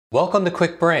Welcome to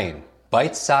Kwik Brain,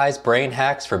 bite-sized brain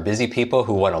hacks for busy people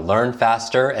who want to learn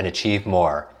faster and achieve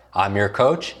more. I'm your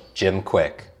coach, Jim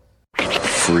Kwik.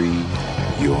 Free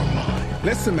your mind.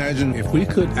 Let's imagine if we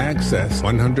could access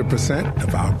 100%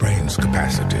 of our brain's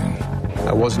capacity.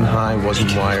 I wasn't high,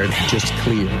 wasn't wired, just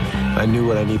clear. I knew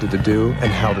what I needed to do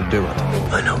and how to do it.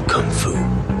 I know Kung Fu.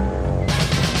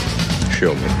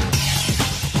 Show me.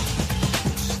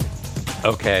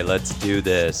 Okay, let's do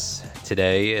this.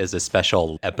 Today is a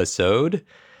special episode.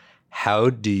 How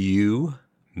do you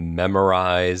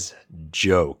memorize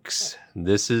jokes?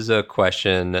 This is a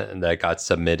question that got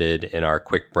submitted in our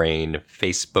Kwik Brain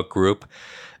Facebook group.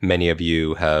 Many of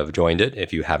you have joined it.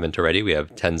 If you haven't already, we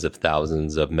have tens of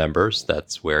thousands of members.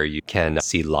 That's where you can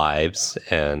see lives,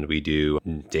 and we do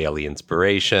daily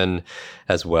inspiration,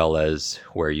 as well as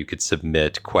where you could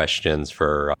submit questions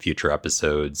for future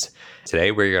episodes.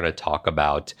 Today, we're going to talk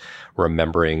about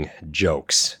remembering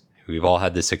jokes. We've all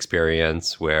had this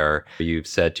experience where you've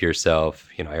said to yourself,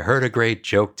 I heard a great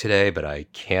joke today, but I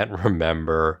can't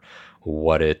remember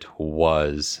what it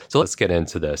was. So let's get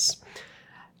into this.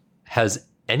 Has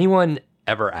anyone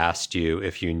ever asked you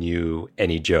if you knew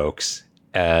any jokes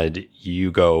and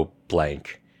you go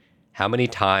blank? How many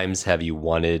times have you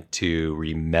wanted to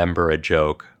remember a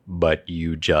joke, but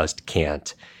you just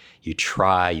can't? You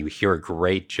try, you hear a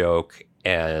great joke,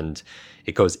 and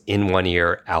it goes in one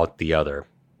ear, out the other.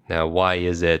 Now, why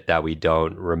is it that we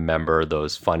don't remember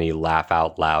those funny laugh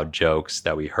out loud jokes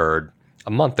that we heard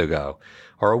a month ago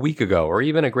or a week ago, or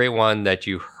even a great one that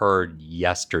you heard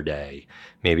yesterday?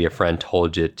 Maybe a friend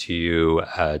told it to you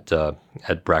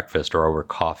at breakfast or over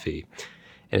coffee.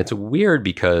 And it's weird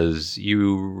because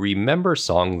you remember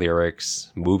song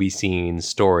lyrics, movie scenes,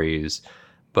 stories,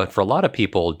 but for a lot of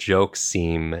people, jokes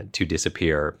seem to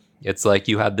disappear. It's like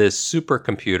you have this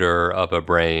supercomputer of a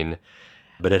brain,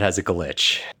 but it has a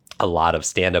glitch. A lot of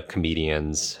stand-up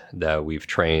comedians that we've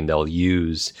trained, they'll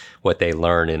use what they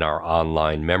learn in our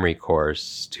online memory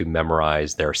course to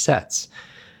memorize their sets.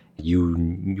 You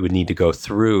would need to go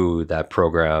through that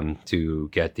program to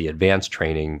get the advanced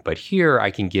training. But here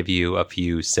I can give you a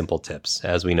few simple tips.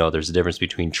 As we know, there's a difference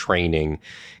between training,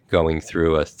 going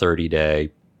through a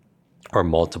 30-day or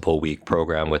multiple week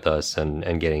program with us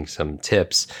and getting some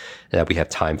tips that we have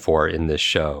time for in this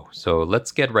show. So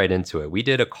let's get right into it. We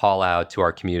did a call out to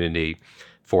our community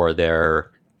for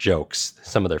their jokes,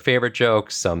 some of their favorite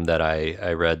jokes, some that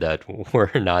I read that were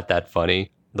not that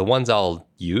funny. The ones I'll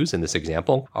use in this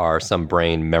example are some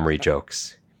brain memory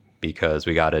jokes because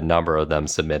we got a number of them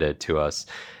submitted to us.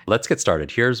 Let's get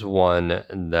started. Here's one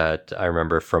that I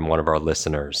remember from one of our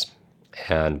listeners,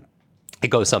 and it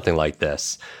goes something like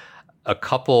this. A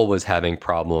couple was having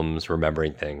problems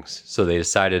remembering things, so they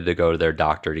decided to go to their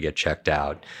doctor to get checked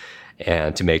out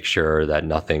and to make sure that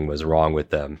nothing was wrong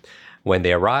with them. When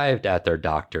they arrived at their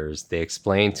doctor's, they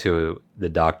explained to the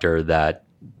doctor that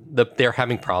they're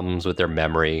having problems with their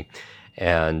memory.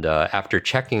 And after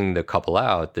checking the couple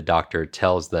out, the doctor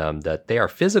tells them that they are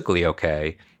physically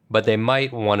okay, but they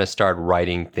might want to start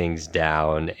writing things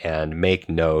down and make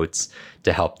notes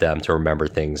to help them to remember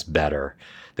things better.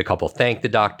 The couple thanked the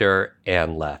doctor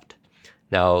and left.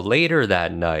 Now, later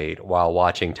that night, while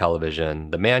watching television,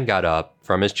 the man got up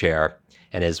from his chair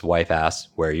and his wife asks,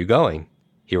 "Where are you going?"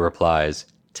 He replies,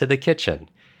 "To the kitchen."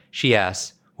 She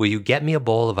asks, "Will you get me a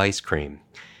bowl of ice cream?"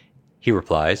 He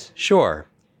replies, "Sure."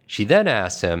 She then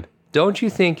asks him, "Don't you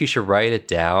think you should write it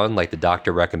down like the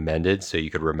doctor recommended so you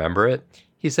could remember it?"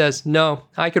 He says, "No,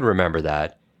 I could remember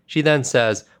that." She then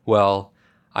says, "Well,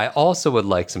 I also would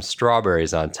like some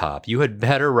strawberries on top. You had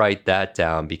better write that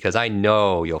down because I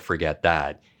know you'll forget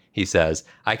that." He says,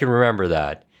 "I can remember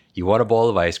that. You want a bowl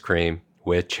of ice cream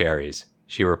with cherries."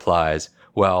 She replies,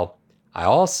 "Well, I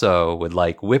also would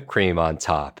like whipped cream on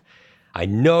top. I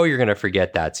know you're going to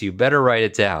forget that, so you better write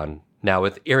it down." Now,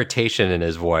 with irritation in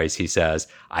his voice, he says,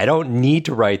 "I don't need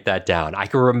to write that down. I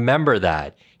can remember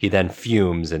that." He then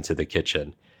fumes into the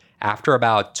kitchen. After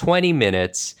about 20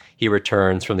 minutes, he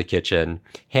returns from the kitchen,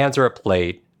 hands her a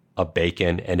plate of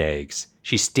bacon and eggs.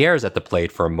 She stares at the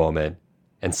plate for a moment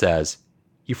and says,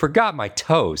 "You forgot my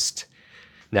toast."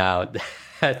 Now,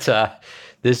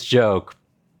 this joke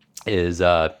is,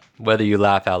 whether you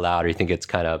laugh out loud or you think it's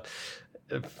kind of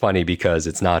funny because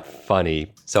it's not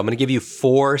funny. So I'm going to give you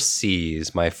 4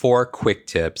 C's, my 4 quick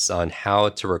tips on how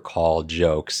to recall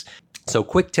jokes. So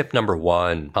quick tip number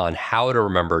 1 on how to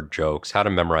remember jokes, how to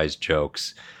memorize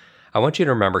jokes. I want you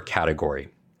to remember category.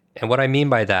 And what I mean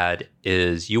by that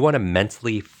is you want to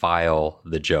mentally file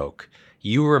the joke.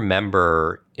 You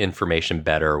remember information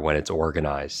better when it's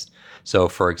organized. So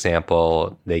for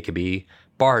example, they could be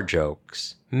bar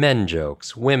jokes, men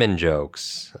jokes, women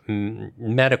jokes,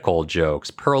 medical jokes,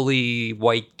 pearly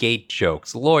white gate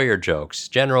jokes, lawyer jokes,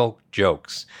 general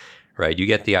jokes, right? You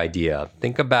get the idea.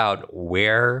 Think about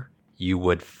where you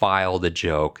would file the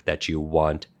joke that you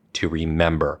want to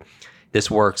remember. This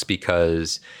works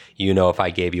because, if I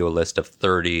gave you a list of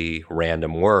 30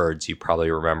 random words, you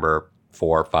probably remember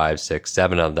 4, 5, 6,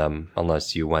 7 of them,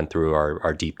 unless you went through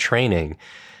our deep training.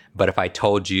 But if I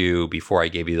told you before I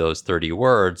gave you those 30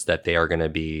 words that they are going to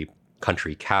be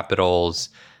country capitals,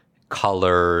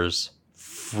 colors,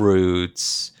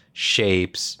 fruits,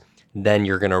 shapes, then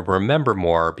you're going to remember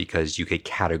more because you could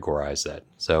categorize it.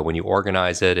 So when you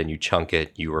organize it and you chunk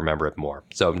it, you remember it more.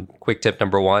 So quick tip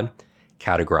number 1,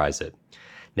 categorize it.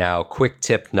 Now, quick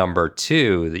tip number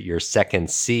 2, that your second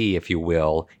C, if you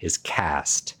will, is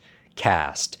cast.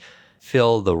 Cast.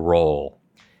 Fill the role.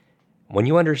 When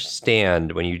you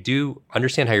do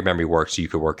understand how your memory works, you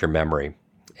could work your memory.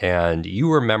 And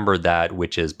you remember that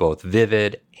which is both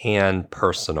vivid and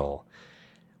personal.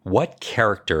 What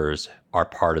characters are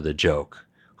part of the joke?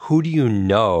 Who do you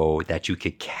know that you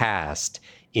could cast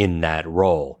in that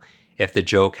role? If the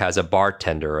joke has a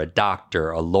bartender, a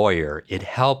doctor, a lawyer, it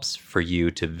helps for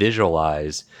you to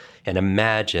visualize and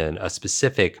imagine a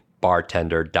specific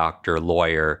bartender, doctor,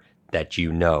 lawyer that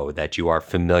you know, that you are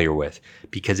familiar with.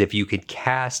 Because if you could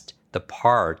cast the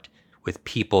part with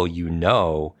people you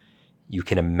know, you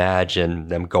can imagine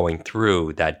them going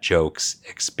through that joke's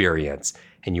experience,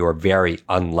 and you are very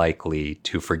unlikely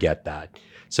to forget that.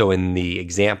 So in the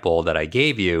example that I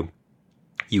gave you,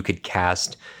 you could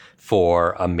cast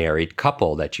for a married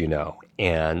couple that you know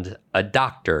and a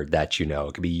doctor that you know.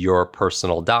 It could be your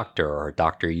personal doctor or a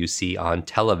doctor you see on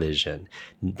television.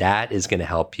 That is going to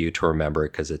help you to remember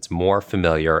because it's more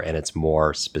familiar and it's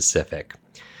more specific.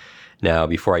 Now,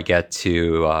 before I get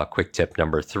to quick tip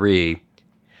number 3,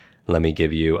 let me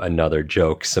give you another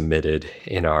joke submitted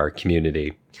in our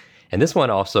community. And this one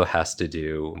also has to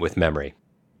do with memory.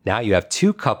 Now you have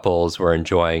 2 couples who are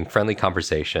enjoying friendly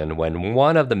conversation when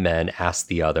one of the men asks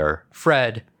the other,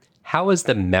 "Fred, how was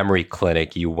the memory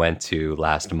clinic you went to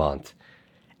last month?"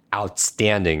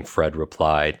 "Outstanding," Fred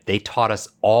replied. "They taught us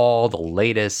all the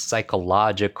latest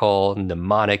psychological,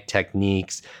 mnemonic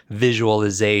techniques,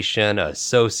 visualization,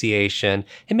 association.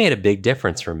 It made a big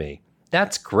difference for me."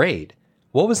 "That's great.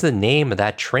 What was the name of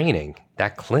that training,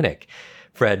 that clinic?"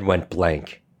 Fred went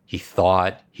blank. He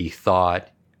thought,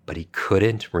 but he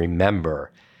couldn't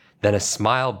remember. Then a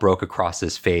smile broke across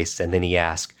his face, and then he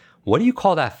asked, "What do you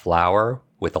call that flower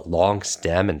with a long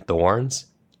stem and thorns?"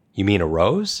 "You mean a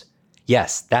rose?"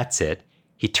 "Yes, that's it."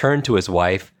 He turned to his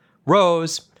wife.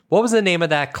 "Rose, what was the name of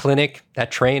that clinic,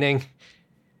 that training?"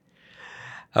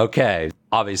 Okay,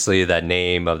 obviously that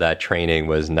name of that training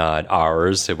was not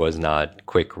ours. It was not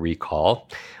Kwik Recall.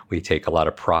 We take a lot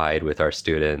of pride with our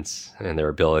students and their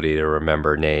ability to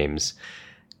remember names.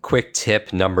 Quick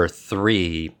tip number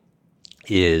 3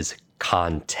 is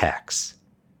context.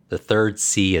 The third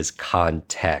C is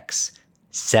context.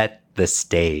 Set the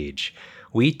stage.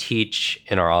 We teach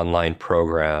in our online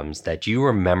programs that you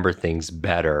remember things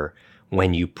better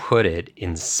when you put it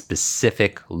in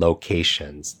specific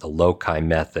locations, the loci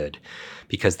method,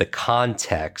 because the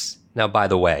context. Now, by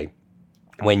the way,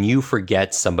 when you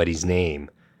forget somebody's name,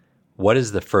 what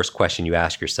is the first question you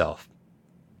ask yourself?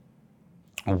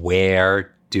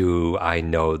 Where do I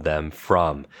know them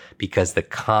from? Because the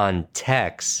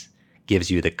context gives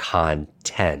you the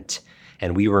content,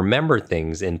 and we remember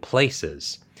things in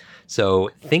places. So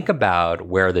think about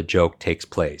where the joke takes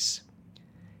place.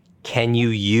 Can you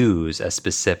use a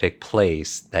specific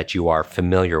place that you are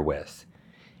familiar with?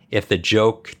 If the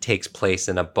joke takes place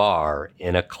in a bar,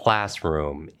 in a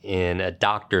classroom, in a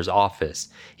doctor's office,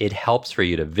 it helps for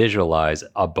you to visualize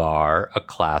a bar, a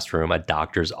classroom, a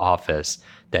doctor's office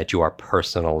that you are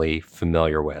personally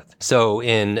familiar with. So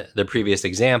in the previous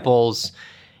examples,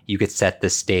 you could set the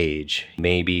stage.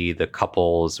 Maybe the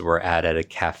couples were at a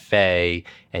cafe,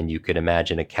 and you could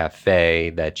imagine a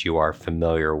cafe that you are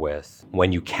familiar with.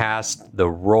 When you cast the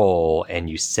role and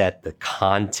you set the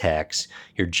context,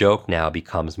 your joke now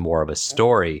becomes more of a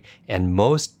story, and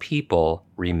most people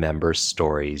remember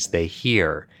stories they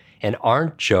hear. And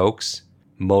aren't jokes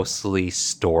mostly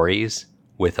stories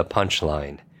with a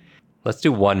punchline? Let's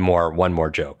do one more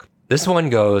joke. This one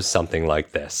goes something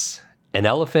like this. An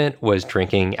elephant was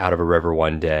drinking out of a river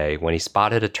one day when he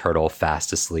spotted a turtle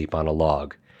fast asleep on a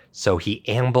log. So he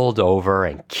ambled over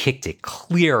and kicked it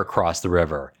clear across the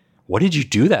river. "What did you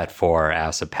do that for?"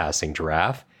 asked a passing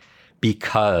giraffe.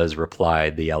 "Because,"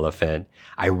 replied the elephant,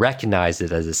 "I recognized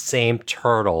it as the same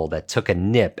turtle that took a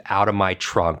nip out of my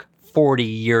trunk 40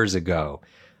 years ago."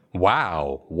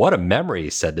 "Wow, what a memory,"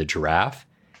 said the giraffe.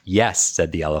 Yes,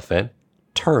 said the elephant.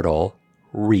 Turtle,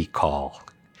 recall.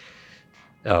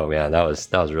 Oh man, that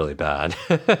was really bad.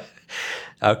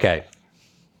 Okay.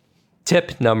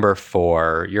 Tip number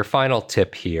 4, your final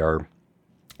tip here,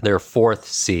 their fourth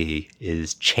C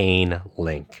is chain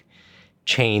link.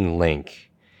 Chain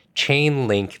link. Chain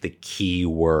link the key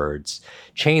words.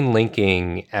 Chain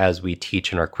linking, as we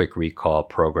teach in our Kwik Recall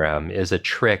program, is a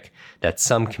trick that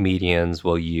some comedians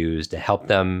will use to help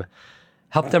them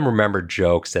remember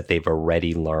jokes that they've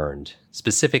already learned,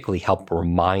 specifically help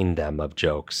remind them of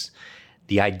jokes.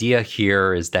 The idea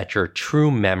here is that your true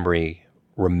memory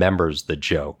remembers the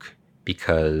joke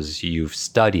because you've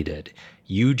studied it.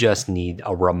 You just need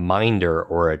a reminder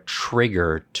or a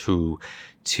trigger to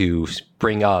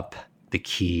bring up the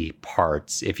key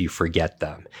parts if you forget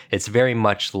them. It's very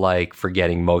much like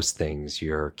forgetting most things,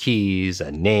 your keys,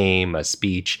 a name, a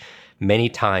speech. Many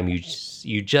times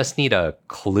you just need a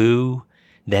clue,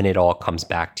 then it all comes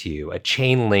back to you. A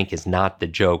chain link is not the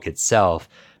joke itself,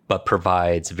 but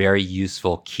provides very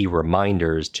useful key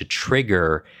reminders to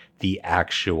trigger the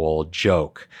actual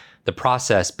joke. The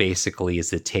process basically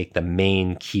is to take the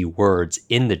main key words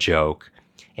in the joke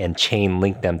and chain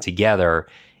link them together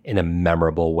in a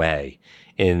memorable way.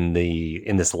 In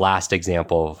this last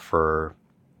example, for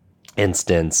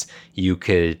instance, you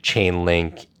could chain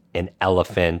link an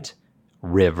elephant,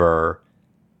 river,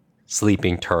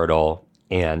 sleeping turtle,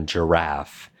 and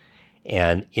giraffe.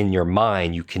 And in your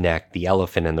mind, you connect the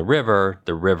elephant and the river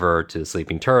to the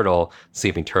sleeping turtle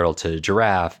to the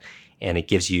giraffe, and it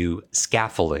gives you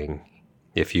scaffolding,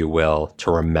 if you will,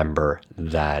 to remember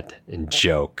that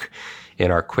joke. In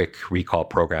our Kwik Recall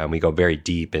program, we go very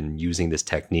deep in using this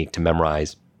technique to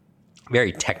memorize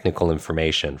very technical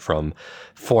information, from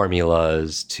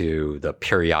formulas to the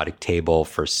periodic table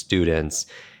for students,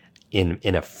 in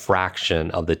a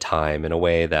fraction of the time, in a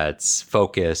way that's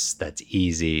focused, that's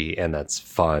easy, and that's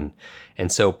fun.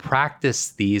 And so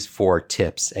practice these 4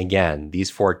 tips. Again, these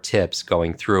 4 tips,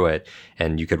 going through it,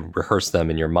 and you could rehearse them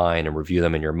in your mind and review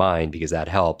them in your mind because that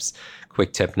helps.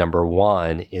 Quick tip number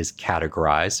 1 is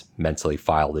categorize, mentally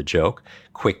file the joke.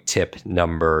 Quick tip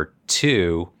number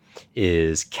 2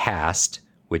 is cast,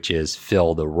 which is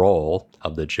fill the role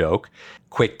of the joke.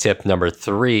 Quick tip number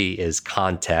 3 is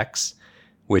context,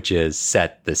 which is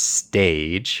set the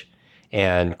stage.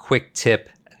 And quick tip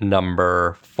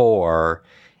number 4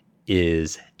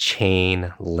 is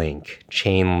chain link.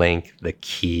 Chain link the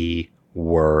key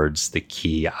words, the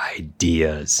key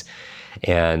ideas.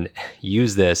 And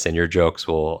use this and your jokes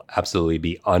will absolutely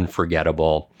be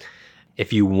unforgettable.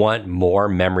 If you want more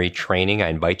memory training, I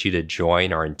invite you to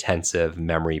join our intensive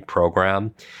memory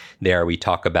program. There we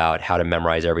talk about how to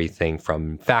memorize everything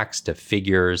from facts to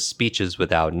figures, speeches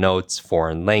without notes,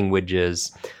 foreign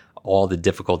languages, all the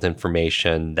difficult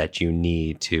information that you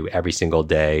need to every single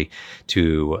day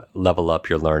to level up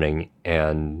your learning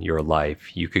and your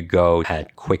life. You could go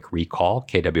at Kwik Recall,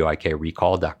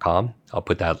 kwikrecall.com. I'll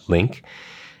put that link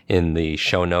in the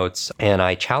show notes. And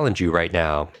I challenge you right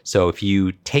now. So if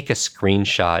you take a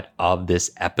screenshot of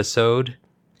this episode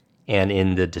and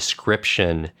in the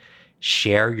description,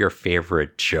 share your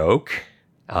favorite joke,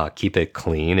 keep it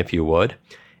clean if you would,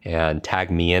 and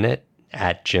tag me in it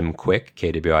at Jim Kwik,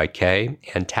 KWIK,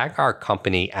 and tag our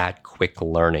company at Kwik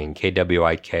Learning,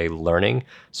 KWIK Learning,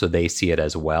 so they see it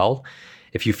as well.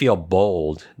 If you feel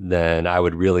bold, then I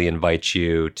would really invite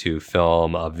you to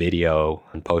film a video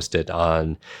and post it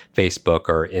on Facebook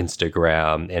or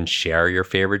Instagram and share your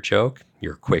favorite joke,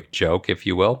 your quick joke, if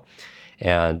you will,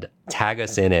 and tag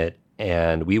us in it,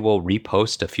 and we will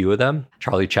repost a few of them.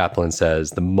 Charlie Chaplin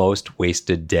says, the most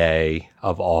wasted day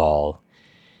of all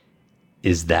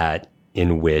is that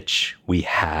in which we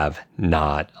have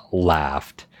not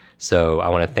laughed. So I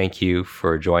want to thank you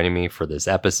for joining me for this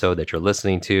episode that you're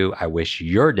listening to. I wish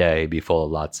your day be full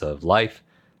of lots of life,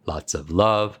 lots of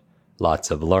love, lots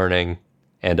of learning,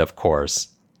 and of course,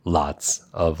 lots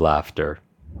of laughter.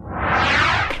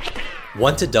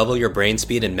 Want to double your brain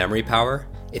speed and memory power?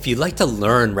 If you'd like to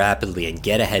learn rapidly and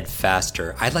get ahead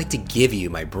faster, I'd like to give you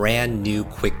my brand new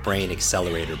Kwik Brain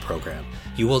Accelerator program.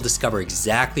 You will discover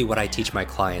exactly what I teach my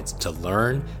clients to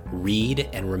learn, read,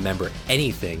 and remember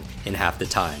anything in half the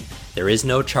time. There is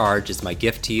no charge. It's my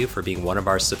gift to you for being one of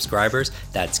our subscribers.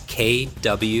 That's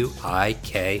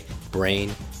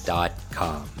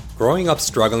kwikbrain.com. Growing up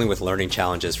struggling with learning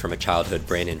challenges from a childhood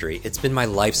brain injury, it's been my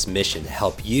life's mission to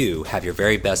help you have your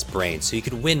very best brain so you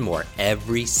can win more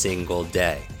every single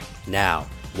day. Now,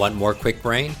 want more Kwik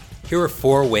Brain? Here are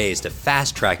 4 ways to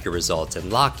fast track your results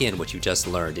and lock in what you just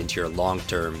learned into your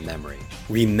long-term memory.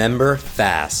 Remember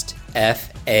FAST,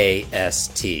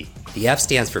 F-A-S-T. The F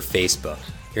stands for Facebook.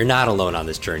 You're not alone on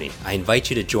this journey. I invite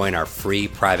you to join our free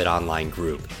private online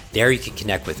group. There you can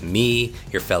connect with me,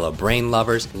 your fellow brain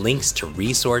lovers, links to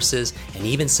resources, and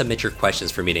even submit your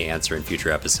questions for me to answer in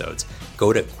future episodes.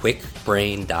 Go to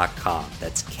kwikbrain.com.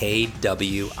 That's Kwik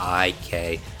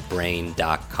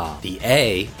brain.com. The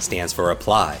A stands for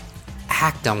apply.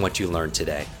 Act on what you learned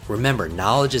today. Remember,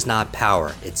 knowledge is not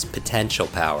power, it's potential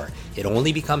power. It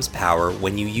only becomes power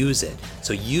when you use it.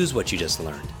 So use what you just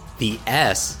learned. The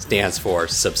S stands for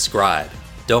subscribe.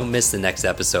 Don't miss the next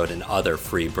episode and other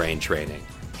free brain training.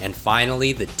 And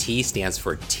finally, the T stands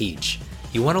for teach.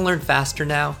 You want to learn faster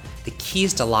now? The key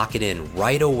is to lock it in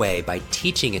right away by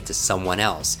teaching it to someone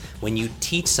else. When you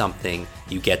teach something,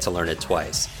 you get to learn it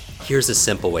twice. Here's a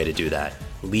simple way to do that.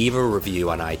 Leave a review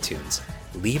on iTunes.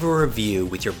 Leave a review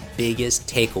with your biggest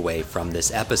takeaway from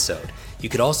this episode. You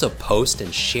could also post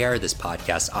and share this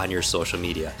podcast on your social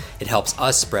media. It helps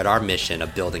us spread our mission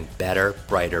of building better,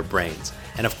 brighter brains.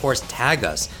 And of course, tag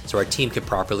us so our team can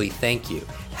properly thank you.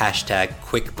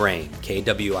 #QuickBrain,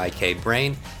 KWIK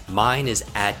Brain. Mine is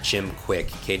 @JimQuik,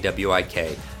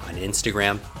 KWIK, on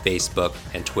Instagram, Facebook,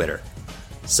 and Twitter.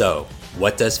 So,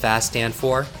 what does FAST stand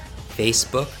for?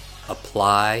 Facebook,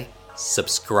 apply,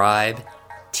 subscribe,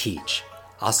 teach.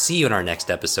 I'll see you in our next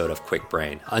episode of Kwik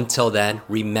Brain. Until then,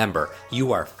 remember,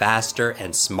 you are faster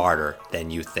and smarter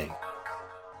than you think.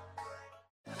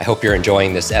 I hope you're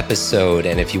enjoying this episode.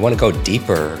 And if you want to go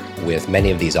deeper with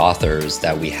many of these authors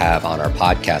that we have on our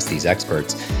podcast, these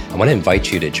experts, I want to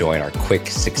invite you to join our Kwik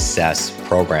Success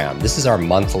program. This is our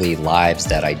monthly lives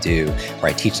that I do,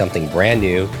 where I teach something brand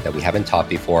new that we haven't taught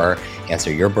before,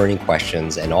 answer your burning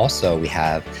questions, and also we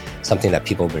have something that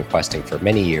people have been requesting for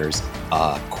many years,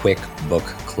 a Kwik Book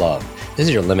Club. This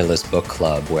is your limitless book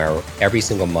club where every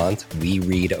single month we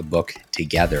read a book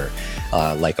together,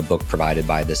 like a book provided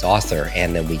by this author.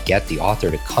 And then we get the author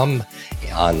to come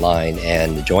online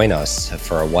and join us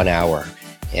for a 1 hour,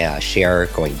 share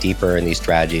going deeper in these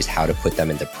strategies, how to put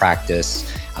them into practice.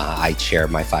 I share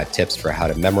my 5 tips for how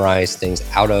to memorize things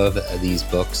out of these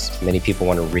books. Many people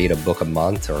want to read a book a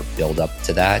month or build up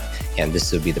to that, and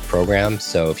this would be the program.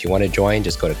 So if you want to join,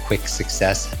 just go to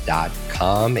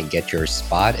kwiksuccess.com and get your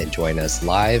spot and join us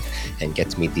live and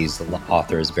get to meet these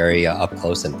authors very up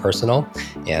close and personal.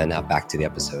 And back to the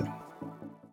episode.